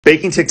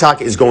Baking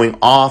TikTok is going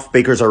off.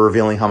 Bakers are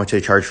revealing how much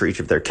they charge for each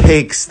of their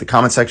cakes. The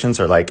comment sections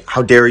are like,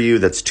 how dare you?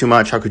 That's too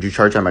much. How could you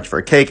charge that much for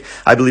a cake?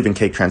 I believe in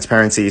cake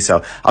transparency,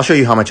 so I'll show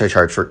you how much I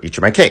charge for each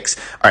of my cakes.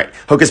 All right,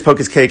 Hocus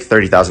Pocus cake,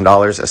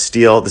 $30,000. A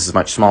steal, this is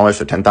much smaller,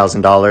 so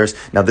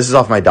 $10,000. Now, this is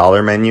off my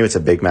dollar menu. It's a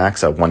Big Mac,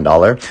 so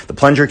 $1. The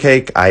plunger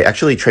cake, I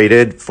actually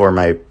traded for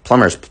my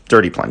plumber's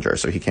dirty plunger,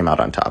 so he came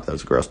out on top. That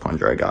was a gross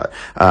plunger I got.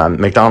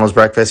 McDonald's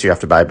breakfast, you have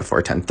to buy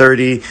before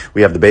 10:30.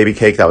 We have the baby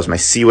cake. That was my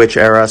Sea Witch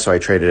era, so I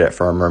traded it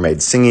for a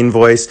mermaid singing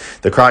voice.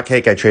 The crock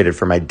cake, I traded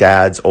for my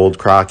dad's old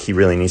crock. He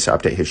really needs to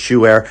update his shoe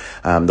wear.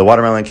 The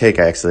watermelon cake,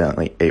 I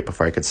accidentally ate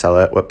before I could sell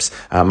it. Whoops.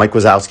 Mike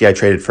Wazowski, I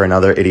traded for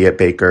another Idiot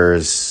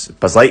Baker's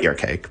Buzz Lightyear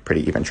cake.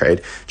 Pretty even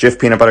trade. Jif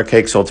peanut butter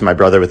cake sold to my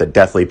brother with a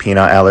deathly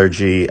peanut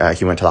allergy.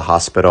 He went to the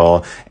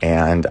hospital,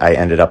 and I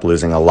ended up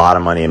losing a lot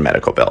of money in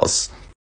medical bills.